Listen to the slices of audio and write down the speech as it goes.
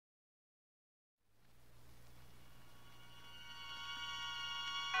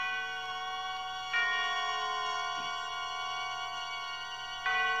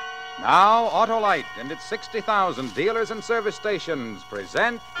Now, Autolite and its 60,000 dealers and service stations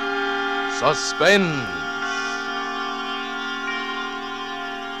present Suspense.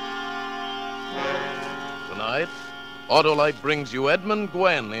 Tonight, Autolite brings you Edmund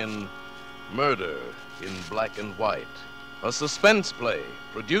Gwen in Murder in Black and White, a suspense play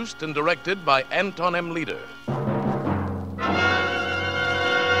produced and directed by Anton M. Leader.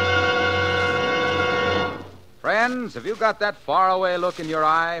 Friends, have you got that faraway look in your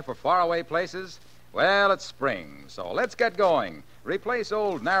eye for faraway places? Well, it's spring, so let's get going. Replace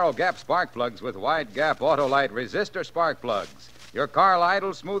old narrow gap spark plugs with wide gap Autolite resistor spark plugs. Your car will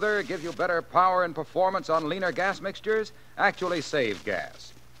idle smoother, give you better power and performance on leaner gas mixtures, actually save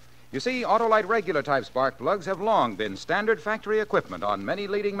gas. You see, Autolite regular type spark plugs have long been standard factory equipment on many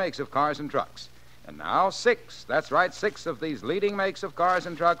leading makes of cars and trucks. And now six of these leading makes of cars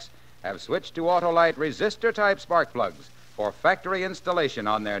and trucks have switched to Autolite resistor-type spark plugs for factory installation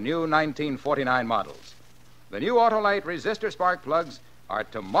on their new 1949 models. The new Autolite resistor spark plugs are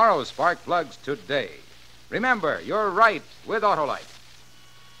tomorrow's spark plugs today. Remember, you're right with Autolite.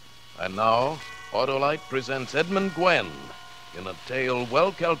 And now, Autolite presents Edmund Gwen in a tale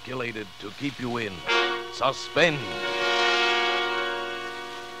well calculated to keep you in suspense.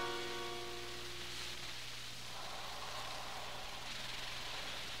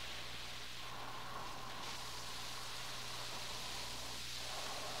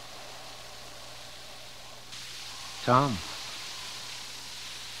 Tom.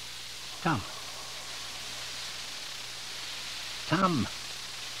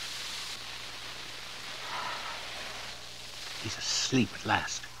 He's asleep at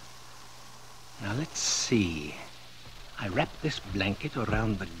last. Now, let's see. I wrap this blanket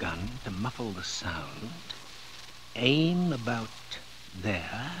around the gun to muffle the sound. Aim about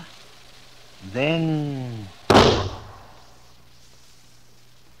there. Then...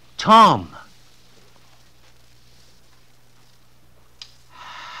 Tom!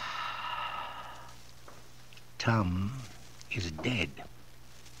 Tom is dead.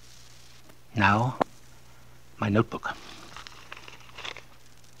 Now, my notebook.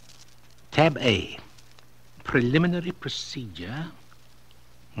 Tab A, preliminary procedure.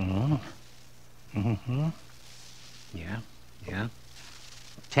 Yeah.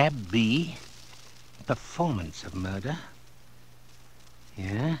 Tab B, performance of murder.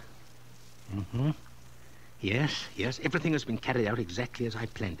 Yeah. Yes, everything has been carried out exactly as I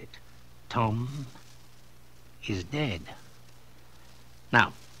planned it. Tom is dead.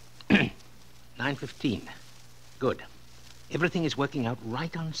 Now, 9:15. Good. Everything is working out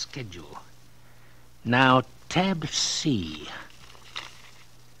right on schedule. Now, tab C.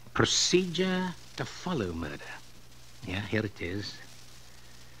 Procedure to follow murder. Yeah, here it is.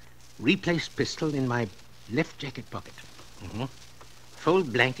 Replace pistol in my left jacket pocket.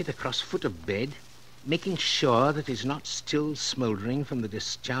 Fold blanket across foot of bed, making sure that it's not still smoldering from the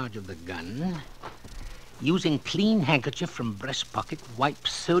discharge of the gun. Using clean handkerchief from breast pocket, wipe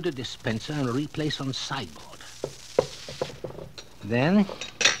soda dispenser and replace on sideboard. Then,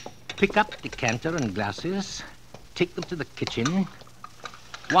 pick up decanter and glasses, take them to the kitchen,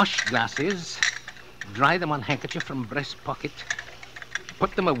 wash glasses, dry them on handkerchief from breast pocket,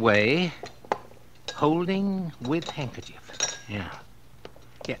 put them away, holding with handkerchief. Yeah,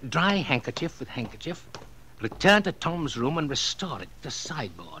 dry handkerchief with handkerchief, return to Tom's room and restore it to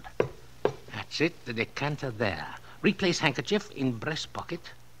sideboard. That's it, the decanter there. Replace handkerchief in breast pocket.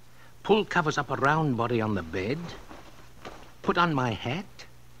 Pull covers up a round body on the bed. Put on my hat.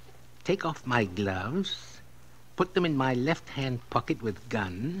 Take off my gloves. Put them in my left-hand pocket with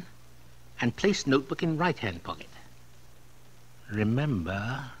gun. And place notebook in right-hand pocket.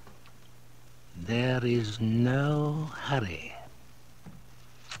 Remember, there is no hurry.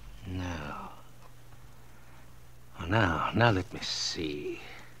 No. Oh, now let me see.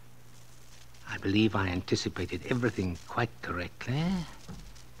 I believe I anticipated everything quite correctly.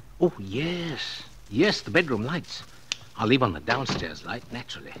 Oh, yes, the bedroom lights. I'll leave on the downstairs light,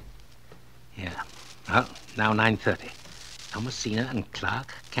 naturally. Yeah. Well, now 9:30. Thomasina and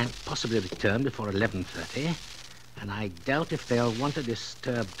Clark can't possibly return before 11:30, and I doubt if they'll want to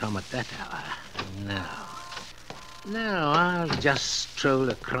disturb Tom at that hour. No, I'll just stroll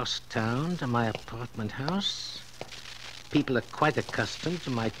across town to my apartment house. People are quite accustomed to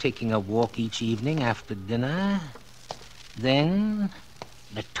my taking a walk each evening after dinner. Then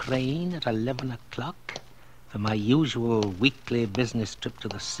the train at 11 o'clock for my usual weekly business trip to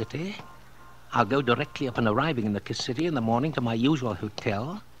the city. I'll go directly upon arriving in the city in the morning to my usual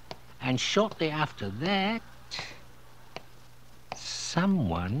hotel. And shortly after that,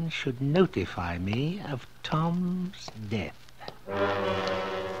 someone should notify me of Tom's death.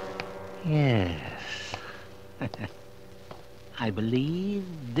 Yes. I believe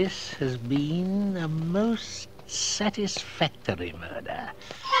this has been a most satisfactory murder.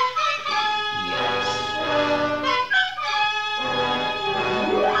 Yes.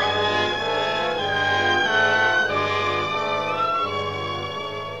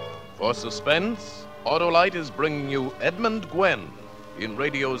 For Suspense, Autolite is bringing you Edmund Gwenn in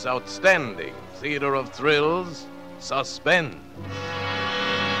radio's outstanding theater of thrills, Suspense.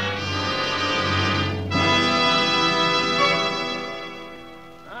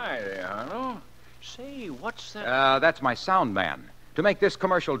 Hi there, Harlow. Say, what's that? That's my sound man. To make this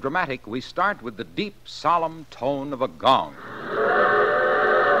commercial dramatic, we start with the deep, solemn tone of a gong.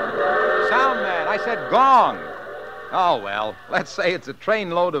 Sound man, I said gong. Oh, well, let's say it's a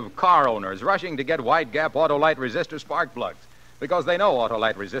trainload of car owners rushing to get wide-gap Autolite resistor spark plugs. Because they know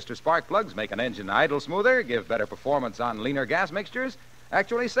Autolite resistor spark plugs make an engine idle smoother, give better performance on leaner gas mixtures,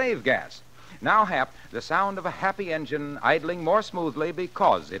 actually save gas. Now, Hap, the sound of a happy engine idling more smoothly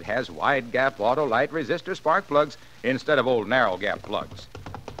because it has wide-gap Autolite resistor spark plugs instead of old narrow-gap plugs.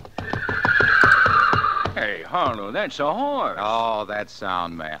 Hey, Harlow, that's a horse. Oh, that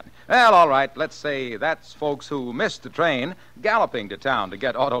sound man. Well, all right, let's say that's folks who missed the train galloping to town to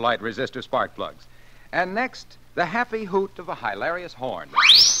get Autolite resistor spark plugs. And next, the happy hoot of a hilarious horn.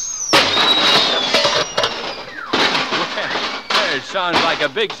 It sounds like a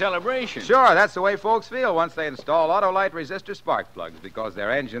big celebration. Sure, that's the way folks feel once they install Autolite resistor spark plugs because their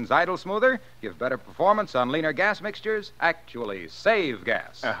engines idle smoother, give better performance on leaner gas mixtures, actually save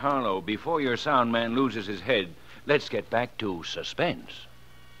gas. Harlow, before your sound man loses his head, let's get back to Suspense.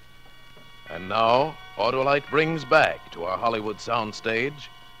 And now, Autolite brings back to our Hollywood soundstage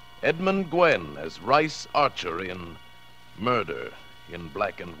Edmund Gwenn as Rice Archer in Murder in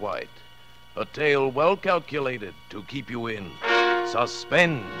Black and White. A tale well calculated to keep you in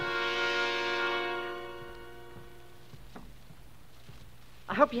suspense.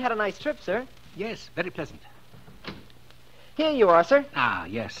 I hope you had a nice trip, sir. Yes, very pleasant. Here you are, sir. Ah,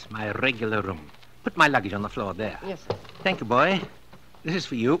 yes, my regular room. Put my luggage on the floor there. Yes, sir. Thank you, boy. This is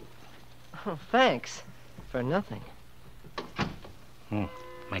for you. Oh, thanks. For nothing.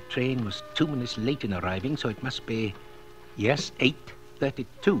 My train was 2 minutes late in arriving, so it must be, yes,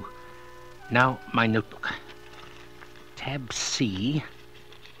 8:32. Now, my notebook. Tab C,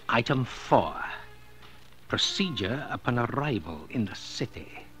 item 4. Procedure upon arrival in the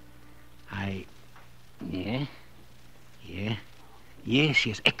city.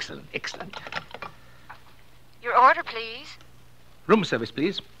 Yes, excellent. Your order, please. Room service,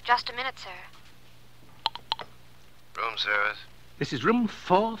 please. Just a minute, sir. Room service. This is room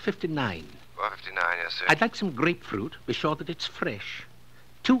 459. 459, yes, sir. I'd like some grapefruit. Be sure that it's fresh.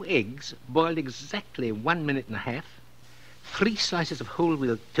 2 eggs, boiled exactly 1 minute and a half. 3 slices of whole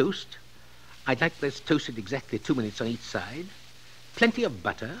wheat toast. I'd like this toasted exactly 2 minutes on each side. Plenty of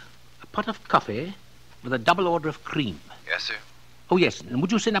butter. A pot of coffee with a double order of cream. Yes, sir. Oh, yes. And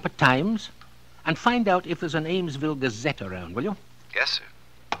would you send up a Times? And find out if there's an Amesville Gazette around, will you? Yes, sir.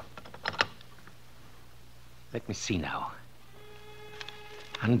 Let me see now.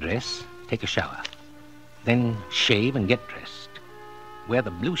 Undress, take a shower. Then shave and get dressed. Wear the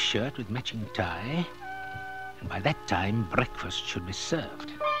blue shirt with matching tie. And by that time, breakfast should be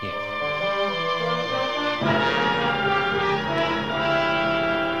served. Yes.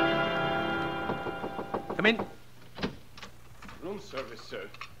 Come in. Room service, sir.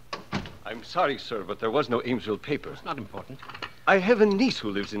 I'm sorry, sir, but there was no Amesville paper. It's not important. I have a niece who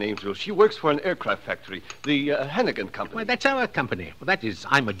lives in Amesville. She works for an aircraft factory, the Hannigan Company. Well, that's our company. Well, that is,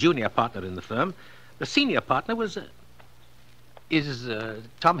 I'm a junior partner in the firm. The senior partner is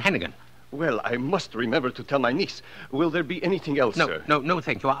Tom Hannigan. Well, I must remember to tell my niece. Will there be anything else, sir? No,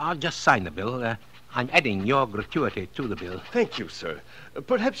 thank you. I'll just sign the bill. I'm adding your gratuity to the bill. Thank you, sir.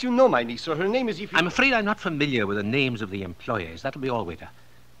 Perhaps you know my niece, or her name is I'm afraid I'm not familiar with the names of the employees. That'll be all, waiter.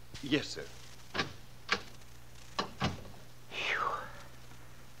 Yes, sir.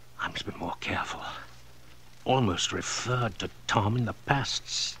 I must be more careful. Almost referred to Tom in the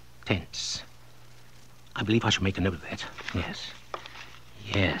past tense. I believe I should make a note of that.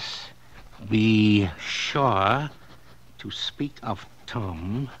 Yes. Be sure to speak of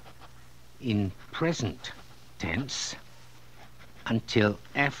Tom in present tense until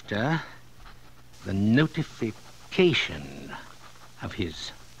after the notification of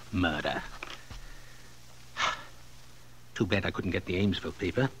his murder. Too bad I couldn't get the Amesville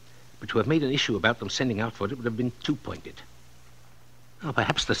paper. But to have made an issue about them sending out for it would have been too pointed. Oh,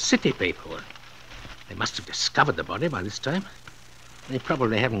 perhaps the city paper. They must have discovered the body by this time. They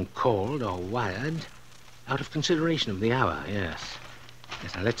probably haven't called or wired out of consideration of the hour, yes.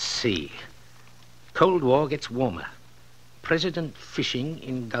 Yes, now let's see. Cold War gets warmer. President fishing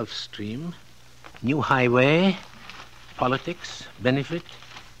in Gulf Stream. New highway. Politics. Benefit.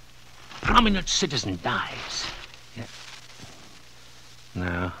 Prominent citizen dies.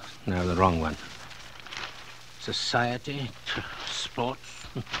 Yeah. No, the wrong one. Society, sports,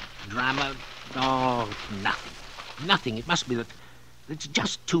 drama. Oh, nothing. Nothing. It must be that it's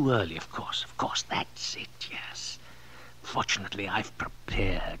just too early, of course. Of course, that's it, yes. Fortunately, I've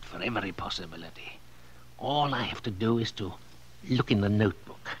prepared for every possibility. All I have to do is to look in the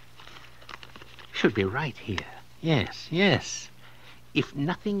notebook. Should be right here. Yes. If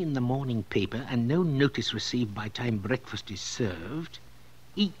nothing in the morning paper and no notice received by time breakfast is served,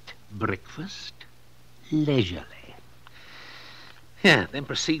 eat breakfast leisurely. Yeah, then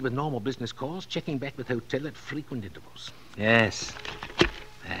proceed with normal business calls, checking back with hotel at frequent intervals. Yes,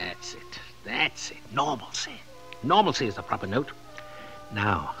 that's it. Normalcy. Normalcy is the proper note.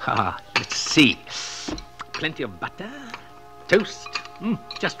 Now, let's see. Plenty of butter, toast,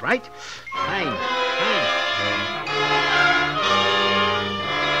 just right. Fine.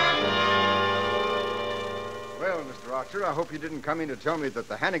 Well, Mr. Archer, I hope you didn't come in to tell me that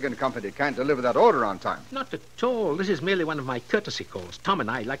the Hannigan Company can't deliver that order on time. Not at all. This is merely one of my courtesy calls. Tom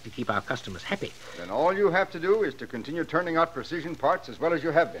and I like to keep our customers happy. Then all you have to do is to continue turning out precision parts as well as you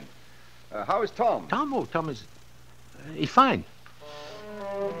have been. How is Tom? Tom is... he's fine.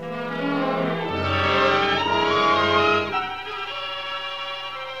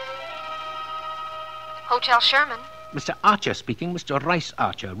 Hotel Sherman. Mr. Archer speaking. Mr. Rice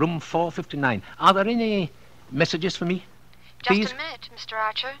Archer, room 459. Are there any messages for me? Please? Just a minute, Mr.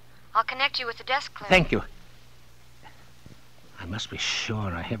 Archer. I'll connect you with the desk clerk. Thank you. I must be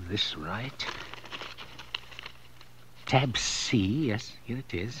sure I have this right. Tab C, yes, here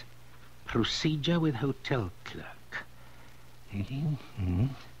it is. Procedure with hotel clerk.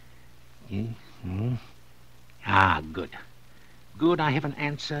 Good. Good, I have an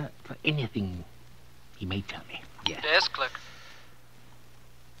answer for anything he may tell me. Yes. Desk clerk.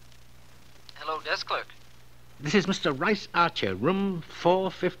 Hello, desk clerk. This is Mr. Rice Archer, room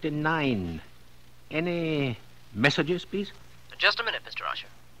 459. Any messages, please? Just a minute, Mr. Archer.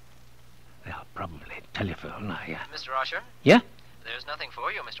 Well, probably telephone. Mr. Archer? Yeah? There's nothing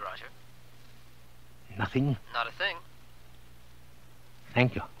for you, Mr. Archer. Nothing? Not a thing.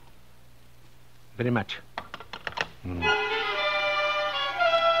 Thank you. Very much.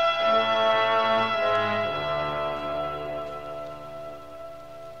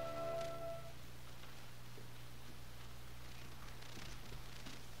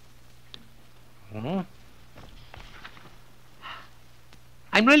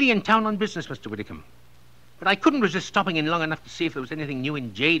 I'm really in town on business, Mr. Whitcomb. But I couldn't resist stopping in long enough to see if there was anything new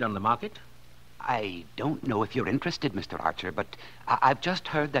in jade on the market. I don't know if you're interested, Mr. Archer, but I've just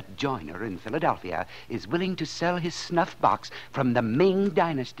heard that Joyner in Philadelphia is willing to sell his snuff box from the Ming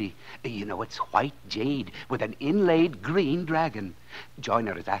Dynasty. You know, it's white jade with an inlaid green dragon.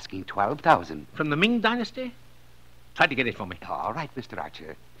 Joyner is asking $12,000. From the Ming Dynasty? Try to get it for me. All right, Mr.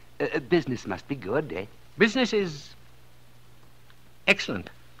 Archer. Business must be good, eh? Business is excellent.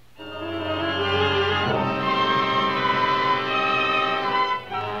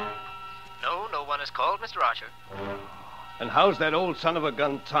 No one is called, Mr. Archer. And how's that old son of a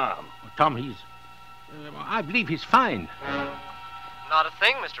gun, Tom? Well, Tom, I believe he's fine. Not a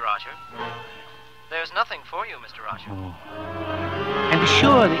thing, Mr. Archer. There's nothing for you, Mr. Archer. And be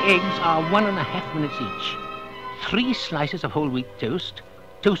sure the eggs are 1.5 minutes each. 3 slices of whole wheat toast,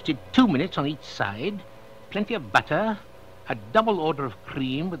 toasted 2 minutes on each side, plenty of butter, a double order of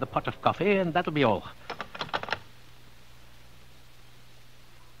cream with a pot of coffee, and that'll be all.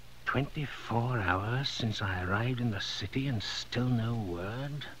 24 hours since I arrived in the city and still no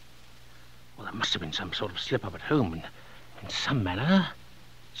word. Well, there must have been some sort of slip-up at home, and in some manner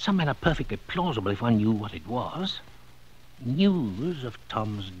perfectly plausible if one knew what it was. News of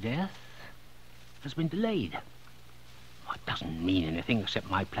Tom's death has been delayed. Well, it doesn't mean anything except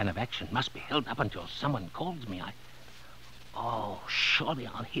my plan of action must be held up until someone calls me. Surely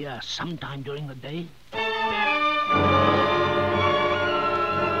I'll hear sometime during the day.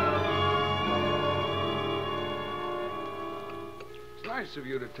 It's nice of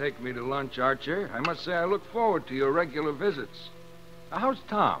you to take me to lunch, Archer. I must say I look forward to your regular visits. How's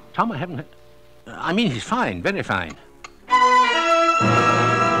Tom? Tom, I haven't... he's fine, very fine.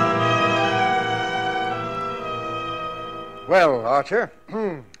 Well, Archer,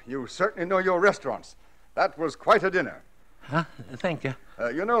 you certainly know your restaurants. That was quite a dinner. Huh? Thank you.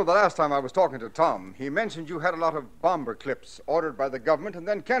 You know, the last time I was talking to Tom, he mentioned you had a lot of bomber clips ordered by the government and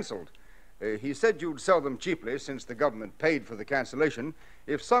then canceled. He said you'd sell them cheaply since the government paid for the cancellation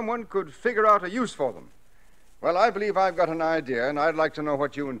if someone could figure out a use for them. Well, I believe I've got an idea, and I'd like to know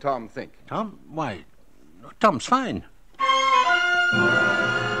what you and Tom think. Tom? Why, Tom's fine.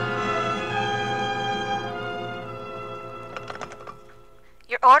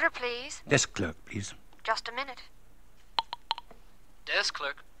 Your order, please. Desk clerk, please. Just a minute. Desk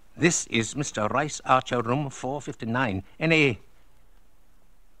clerk. This is Mr. Rice Archer, room 459. Any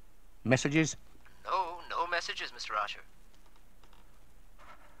messages? No messages, Mr. Archer.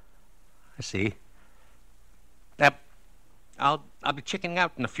 I see. I'll be checking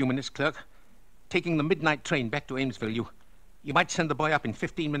out in a few minutes, clerk. Taking the midnight train back to Amesville. You might send the boy up in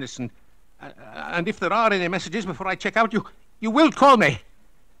 15 minutes, and if there are any messages before I check out, you will call me.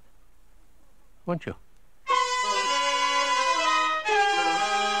 Won't you?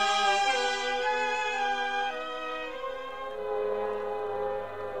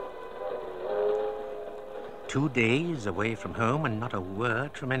 Two days away from home and not a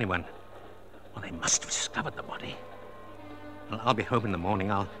word from anyone. Well, they must have discovered the body. Well, I'll be home in the morning.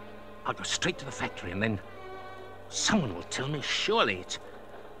 I'll go straight to the factory, and then someone will tell me, surely.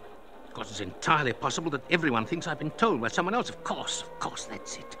 Of course, it's entirely possible that everyone thinks I've been told by someone else. Of course,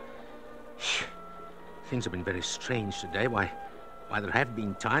 that's it. Things have been very strange today. Why, there have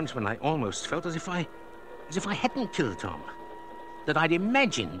been times when I almost felt as if I hadn't killed Tom. That I'd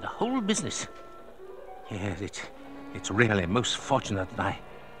imagined the whole business. Yes, it's really most fortunate that I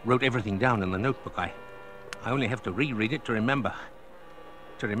wrote everything down in the notebook. I only have to reread it to remember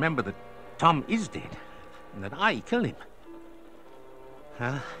that Tom is dead and that I killed him.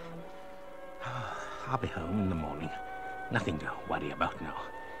 Well, I'll be home in the morning. Nothing to worry about now.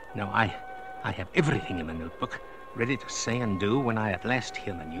 No, I have everything in the notebook, ready to say and do when I at last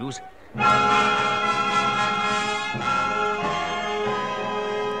hear the news.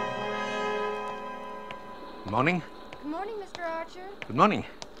 Morning. Good morning, Mr. Archer. Good morning.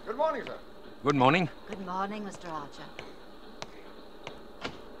 Good morning, sir. Good morning. Good morning, Mr. Archer.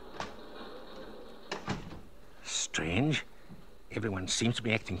 Strange. Everyone seems to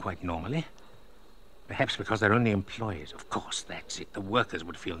be acting quite normally. Perhaps because they're only employees. Of course, that's it. The workers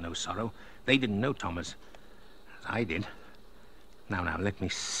would feel no sorrow. They didn't know Tom as I did. Now, let me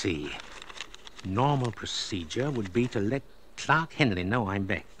see. Normal procedure would be to let Clark Henley know I'm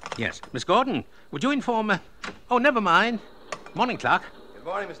back. Yes. Miss Gordon, would you inform... Oh, never mind. Morning, Clark. Good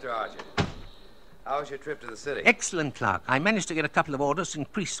morning, Mr. Archer. How was your trip to the city? Excellent, Clark. I managed to get a couple of orders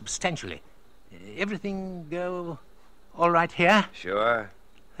increased substantially. Everything go all right here? Sure.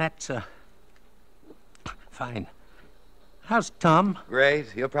 That's, fine. How's Tom?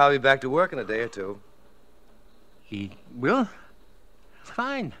 Great. He'll probably be back to work in a day or two. He will?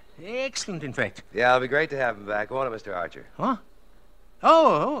 Fine. Excellent, in fact. Yeah, it'll be great to have him back, won't it, Mr. Archer? Huh?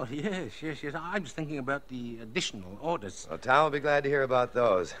 Oh, yes. I was thinking about the additional orders. Well, Tom will be glad to hear about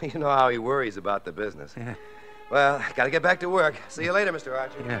those. You know how he worries about the business. Yeah. Well, gotta get back to work. See you later, Mr.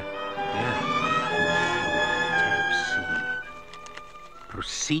 Archer. Yeah.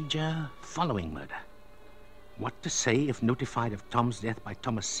 Procedure following murder. What to say if notified of Tom's death by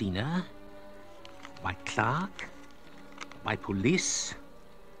Thomasina, by Clark, by police.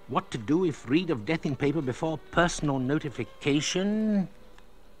 What to do if read of death in paper before personal notification.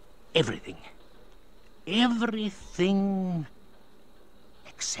 Everything. Everything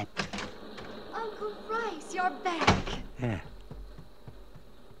except... Uncle Rice, you're back. Yeah.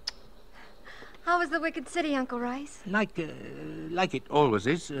 How was the Wicked City, Uncle Rice? Like it always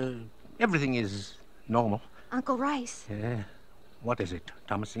is. Everything is normal. Uncle Rice. Yeah. What is it,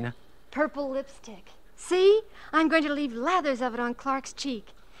 Thomasina? Purple lipstick. See? I'm going to leave lathers of it on Clark's cheek.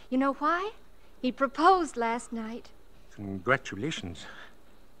 You know why? He proposed last night. Congratulations.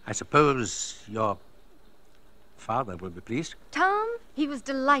 I suppose your father will be pleased. Tom, he was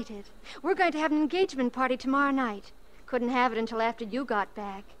delighted. We're going to have an engagement party tomorrow night. Couldn't have it until after you got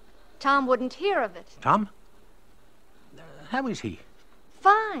back. Tom wouldn't hear of it. Tom? How is he?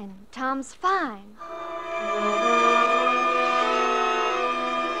 Fine. Tom's fine.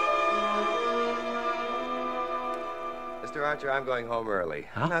 Mr. Archer, I'm going home early.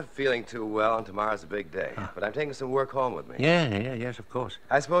 Huh? I'm not feeling too well, and tomorrow's a big day. But I'm taking some work home with me. Yes, of course.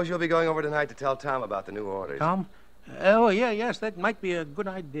 I suppose you'll be going over tonight to tell Tom about the new orders. Tom? Oh, yes, that might be a good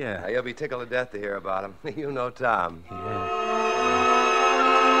idea. You'll be tickled to death to hear about him. You know Tom. Yeah.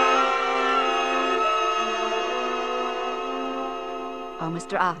 Oh,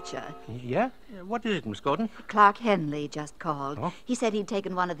 Mr. Archer. Yeah? What is it, Miss Gordon? Clark Henley just called. Oh? He said he'd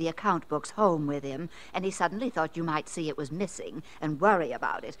taken one of the account books home with him, and he suddenly thought you might see it was missing and worry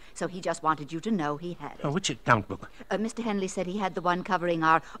about it, so he just wanted you to know he had it. Which account book? Mr. Henley said he had the one covering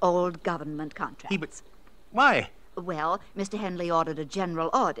our old government contracts. Why? Well, Mr. Henley ordered a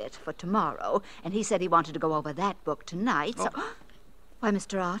general audit for tomorrow, and he said he wanted to go over that book tonight, so... Why,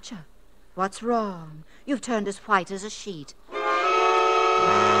 Mr. Archer, what's wrong? You've turned as white as a sheet.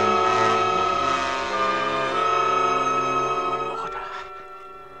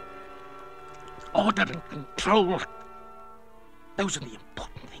 Order and control. Those are the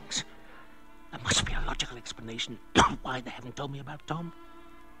important things. There must be a logical explanation why they haven't told me about Tom,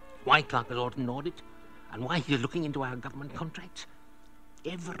 why Clark has ordered an audit, and why he's looking into our government contracts.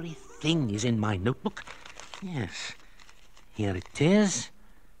 Everything is in my notebook. Yes. Here it is.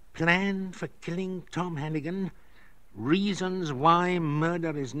 Plan for killing Tom Hannigan. Reasons why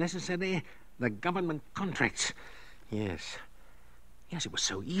murder is necessary. The government contracts. Yes. Yes, it was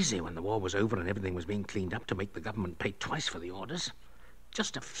so easy when the war was over and everything was being cleaned up to make the government pay twice for the orders.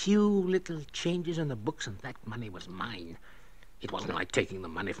 Just a few little changes in the books and that money was mine. It wasn't like taking the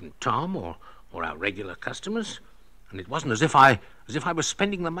money from Tom or our regular customers. And it wasn't as if I was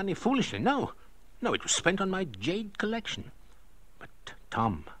spending the money foolishly. No, it was spent on my jade collection. But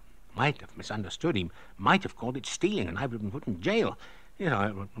Tom might have misunderstood. He might have called it stealing, and I would have been put in jail. Yes,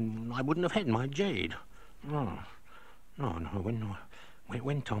 I wouldn't have had my jade. No.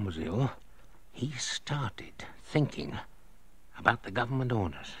 When Tom was ill, he started thinking about the government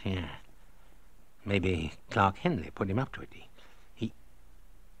orders. Yeah. Maybe Clark Henley put him up to it.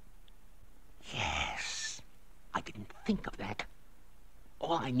 Yes. I didn't think of that.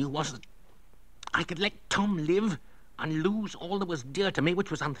 All I knew was that I could let Tom live and lose all that was dear to me, which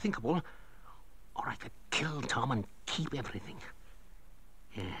was unthinkable, or I could kill Tom and keep everything.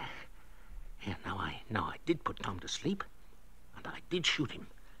 Yeah, now I did put Tom to sleep, and I did shoot him.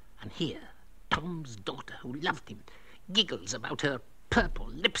 And here, Tom's daughter, who loved him, giggles about her purple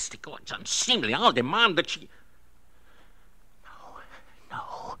lipstick. Oh, it's unseemly. I'll demand that she...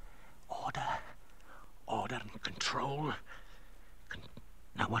 No. Order and control.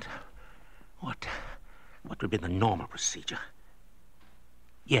 Now, what would be the normal procedure?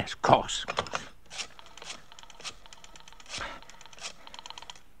 Yes, of course.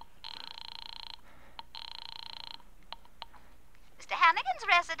 Mr. Hannigan's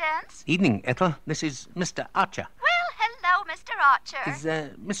residence? Evening, Ethel. This is Mr. Archer. Well, hello, Mr. Archer. Is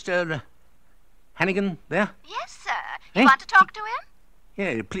Mr. Hannigan there? Yes, sir. You want to talk to him?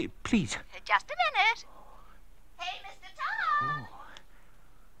 Yeah, please. Just a minute. Hey, Mr. Tom!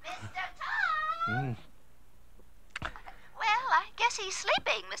 Mr. Tom! Well, I guess he's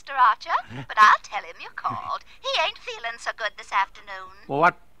sleeping, Mr. Archer. But I'll tell him you called. He ain't feeling so good this afternoon. Well,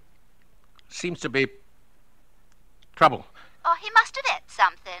 what seems to be trouble? Oh, he must have ate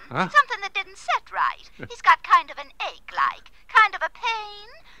something. Huh? Something that didn't set right. He's got kind of an ache-like. Kind of a pain.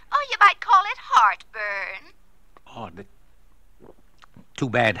 Oh, you might call it heartburn. Oh, too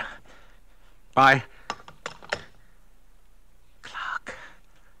bad. Bye. Clark.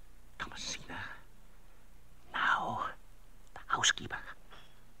 Thomasina. Now, the housekeeper.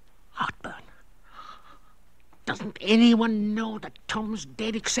 Heartburn. Doesn't anyone know that Tom's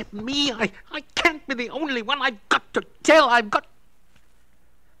dead except me? I can't be the only one. I've got to tell. I've got...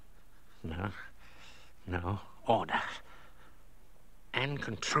 No. Order. And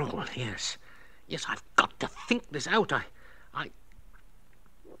control, yes. Yes, I've got to think this out.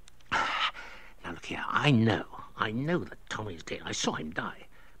 Now, look here. I know that Tommy's dead. I saw him die.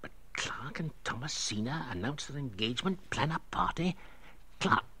 But Clark and Thomasina announce their engagement, plan a party.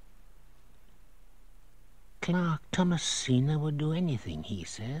 Clark, Thomasina would do anything, he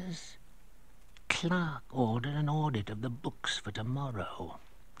says. Clark ordered an audit of the books for tomorrow.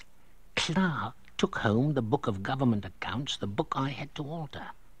 Clark took home the book of government accounts, the book I had to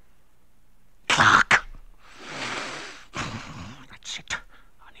alter. Clark! That's it.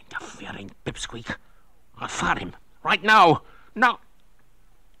 An interfering pipsqueak. I'll fire him. Right now. No.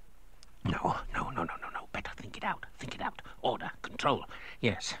 Better think it out. Order. Control.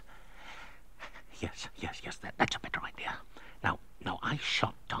 Yes. That's a better idea. Now, I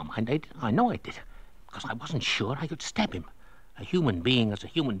shot Tom. I know I did. Because I wasn't sure I could stab him. A human being as a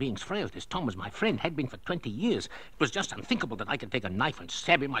human being's frailties. Tom was my friend, had been for 20 years. It was just unthinkable that I could take a knife and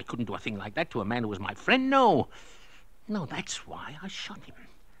stab him. I couldn't do a thing like that to a man who was my friend. No, that's why I shot him.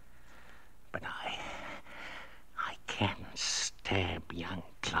 But I can't stab young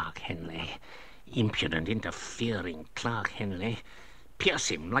Clark Henley. Impudent, interfering Clark Henley. Pierce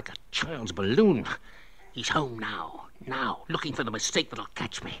him like a child's balloon. He's home now. Now, looking for the mistake that'll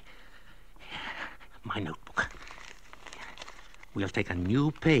catch me. My notebook. We'll take a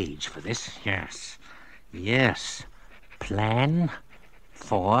new page for this. Yes. Yes. Plan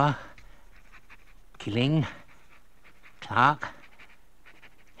for killing Clark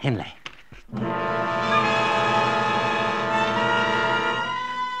Henley.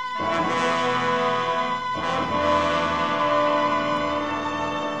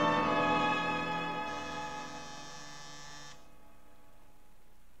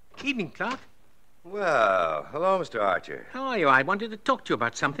 Evening, Clark. Well, hello, Mr. Archer. How are you? I wanted to talk to you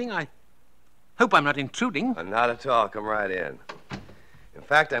about something. I hope I'm not intruding. Not at all. Come right in. In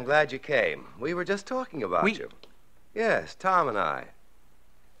fact, I'm glad you came. We were just talking about you. Yes, Tom and I.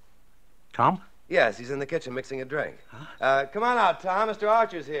 Tom? Yes, he's in the kitchen mixing a drink. Huh? Come on out, Tom. Mr.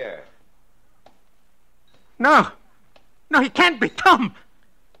 Archer's here. No. No, he can't be. Tom.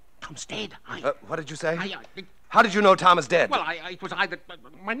 Tom's dead. What did you say? How did you know Tom is dead? Well, it was either...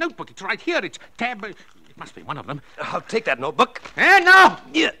 my notebook, it's right here. It's tab... it must be one of them. I'll take that notebook. No!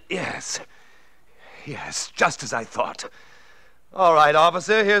 Yes. Yes, just as I thought. All right,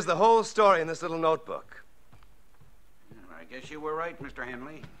 officer, here's the whole story in this little notebook. I guess you were right, Mr.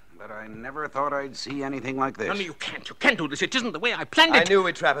 Henley. But I never thought I'd see anything like this. No, you can't. You can't do this. It isn't the way I planned it. I knew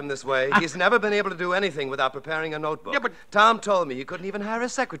we'd trap him this way. He's never been able to do anything without preparing a notebook. Yeah, but... Tom told me you couldn't even hire a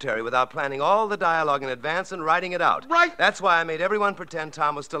secretary without planning all the dialogue in advance and writing it out. Right. That's why I made everyone pretend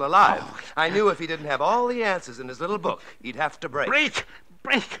Tom was still alive. I knew if he didn't have all the answers in his little book, he'd have to break.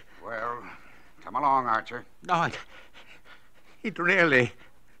 Break! Well, come along, Archer. No, it really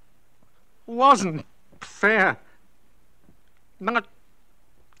wasn't fair. Not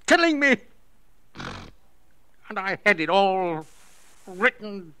killing me. And I had it all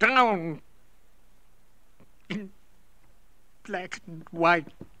written down in black and white.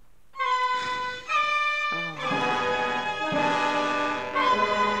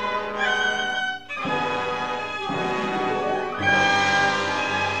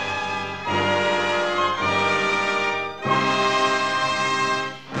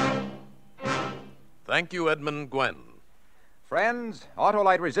 Thank you, Edmund Gwen. Friends,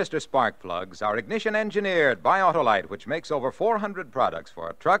 Autolite resistor spark plugs are ignition engineered by Autolite, which makes over 400 products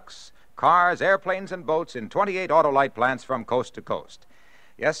for trucks, cars, airplanes, and boats in 28 Autolite plants from coast to coast.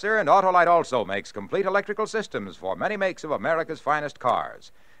 Yes, sir, and Autolite also makes complete electrical systems for many makes of America's finest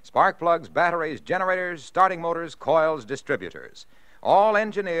cars. Spark plugs, batteries, generators, starting motors, coils, distributors. All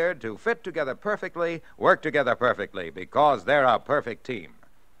engineered to fit together perfectly, work together perfectly, because they're a perfect team.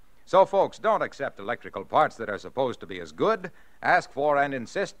 So, folks, don't accept electrical parts that are supposed to be as good. Ask for and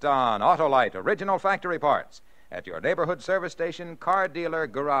insist on Autolite original factory parts at your neighborhood service station, car dealer,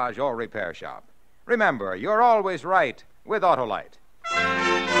 garage, or repair shop. Remember, you're always right with Autolite.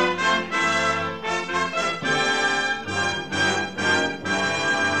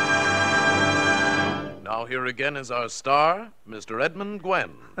 Now here again is our star, Mr. Edmund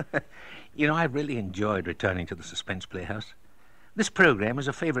Gwen. You know, I really enjoyed returning to the Suspense Playhouse. This program is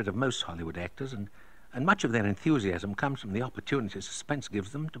a favorite of most Hollywood actors, and much of their enthusiasm comes from the opportunity Suspense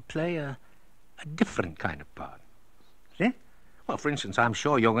gives them to play a different kind of part. See? Well, for instance, I'm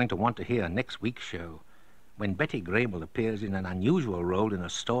sure you're going to want to hear next week's show when Betty Grable appears in an unusual role in a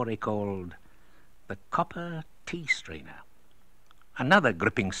story called The Copper Tea Strainer. Another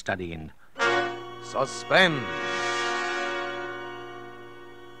gripping study in Suspense.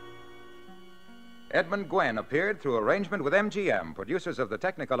 Edmund Gwen appeared through arrangement with MGM, producers of the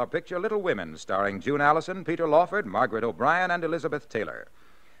Technicolor picture Little Women, starring June Allison, Peter Lawford, Margaret O'Brien, and Elizabeth Taylor.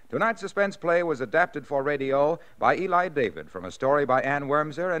 Tonight's suspense play was adapted for radio by Eli David from a story by Ann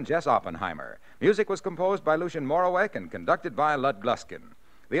Wormser and Jess Oppenheimer. Music was composed by Lucien Morawek and conducted by Lud Gluskin.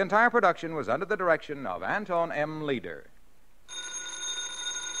 The entire production was under the direction of Anton M. Leader.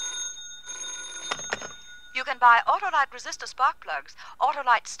 You can buy Autolite resistor spark plugs,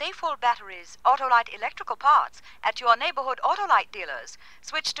 Autolite stay-full batteries, Autolite electrical parts at your neighborhood Autolite dealers.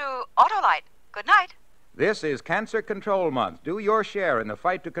 Switch to Autolite. Good night. This is Cancer Control Month. Do your share in the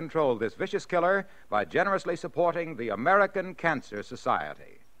fight to control this vicious killer by generously supporting the American Cancer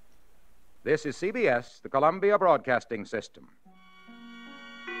Society. This is CBS, the Columbia Broadcasting System.